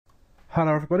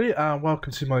Hello everybody and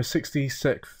welcome to my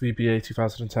 66th VBA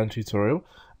 2010 tutorial,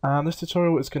 and this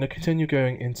tutorial is going to continue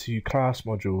going into class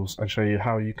modules and show you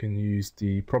how you can use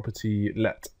the property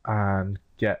let and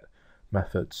get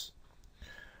methods.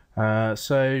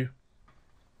 So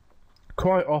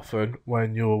quite often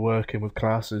when you're working with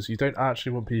classes, you don't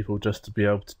actually want people just to be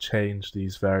able to change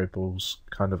these variables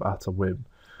kind of at a whim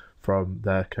from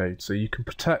their code, so you can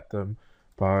protect them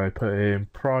by putting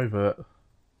private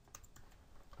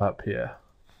up here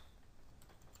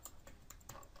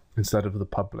instead of the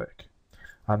public.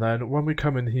 And then when we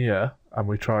come in here and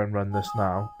we try and run this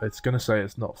now, it's going to say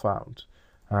it's not found.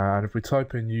 And if we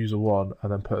type in user1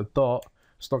 and then put a dot,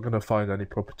 it's not going to find any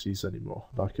properties anymore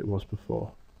like it was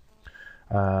before.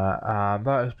 And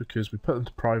that is because we put them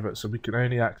to private, so we can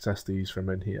only access these from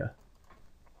in here.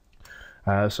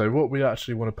 So what we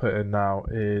actually want to put in now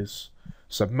is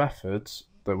some methods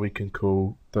that we can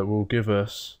call that will give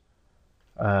us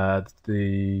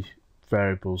the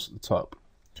variables at the top,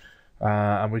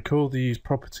 and we call these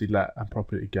property let and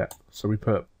property get. So we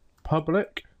put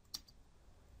public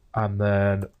and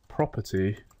then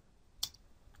property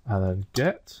and then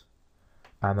get,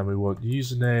 and then we want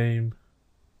username,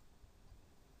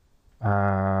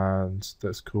 and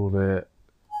let's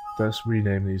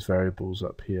rename these variables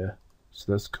up here.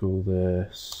 So let's call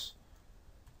this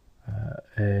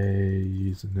a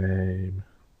username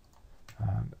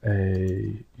and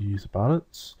a user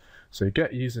balance. So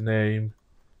get username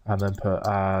and then put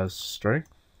as string.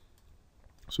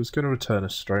 So it's going to return a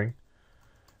string.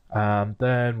 And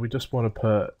then we just want to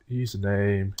put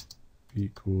username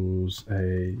equals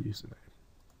a username.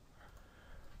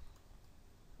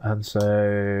 And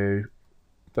so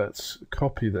let's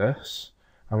copy this,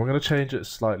 and we're going to change it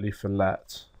slightly for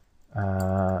let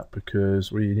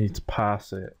because we need to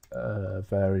pass it a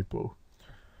variable.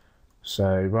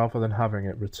 So rather than having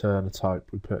it return a type,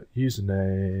 we put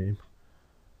username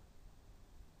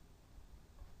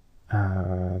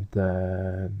and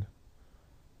then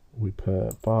we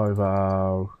put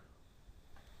byval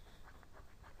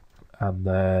and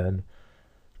then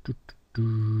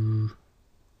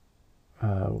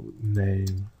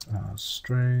name as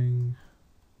string,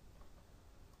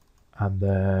 and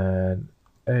then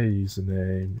a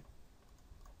username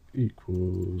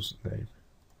equals name.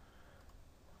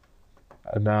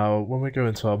 And now when we go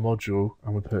into our module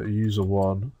and we put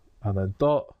user1 and then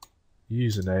dot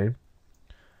username,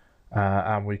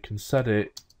 and we can set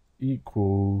it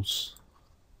equals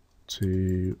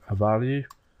to a value,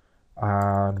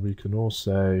 and we can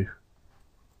also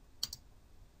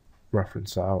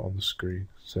reference that out on the screen.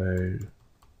 So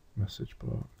message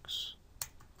box,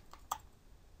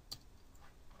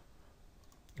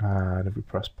 and if we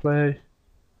press play,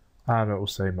 and it will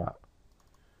say Matt.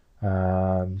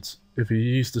 And if you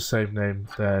use the same name,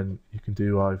 then you can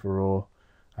do either or,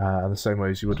 and the same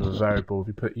way as you would with a variable. If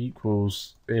you put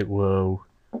equals, it will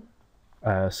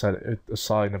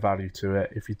assign a value to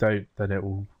it. If you don't, then it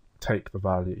will take the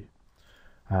value.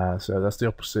 So that's the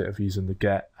opposite of using the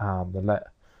get and the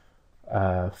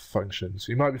let functions.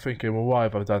 You might be thinking, well, why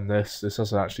have I done this? This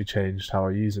hasn't actually changed how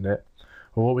I'm using it.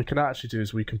 Well, what we can actually do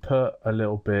is we can put a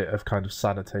little bit of kind of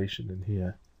sanitation in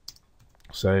here.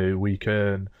 So we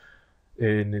can,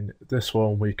 in this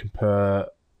one, we can put,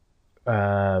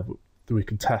 we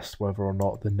can test whether or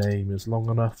not the name is long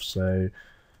enough. So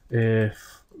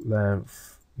if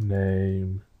length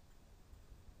name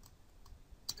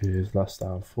is less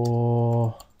than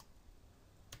 4,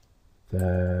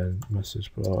 then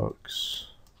message box,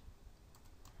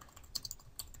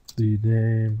 the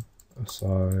name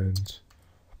assigned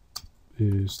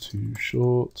is too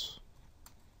short,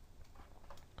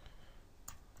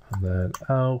 and then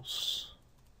else,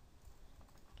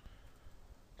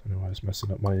 don't know why it's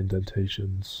messing up my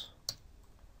indentations,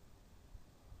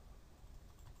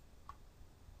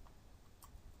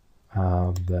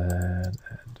 and then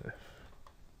end if.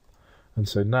 And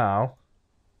so now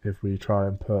if we try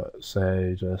and put,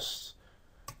 say, just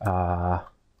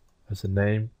as a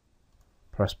name,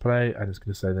 press play, and it's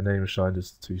going to say the name assigned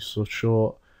is too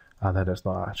short, and then it's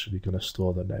not actually going to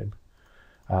store the name.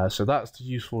 So that's the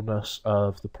usefulness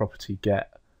of the property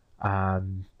get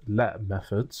and let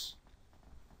methods.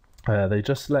 They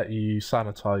just let you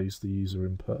sanitize the user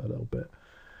input a little bit,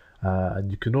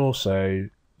 and you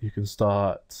can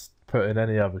start putting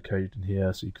any other code in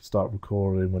here, so you can start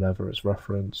recording whenever it's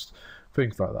referenced,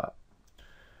 things like that.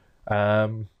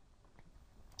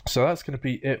 So that's going to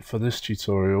be it for this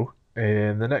tutorial.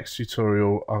 In the next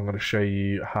tutorial, I'm going to show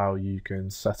you how you can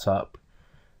set up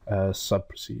sub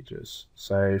procedures.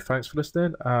 So thanks for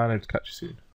listening, and I hope to catch you soon.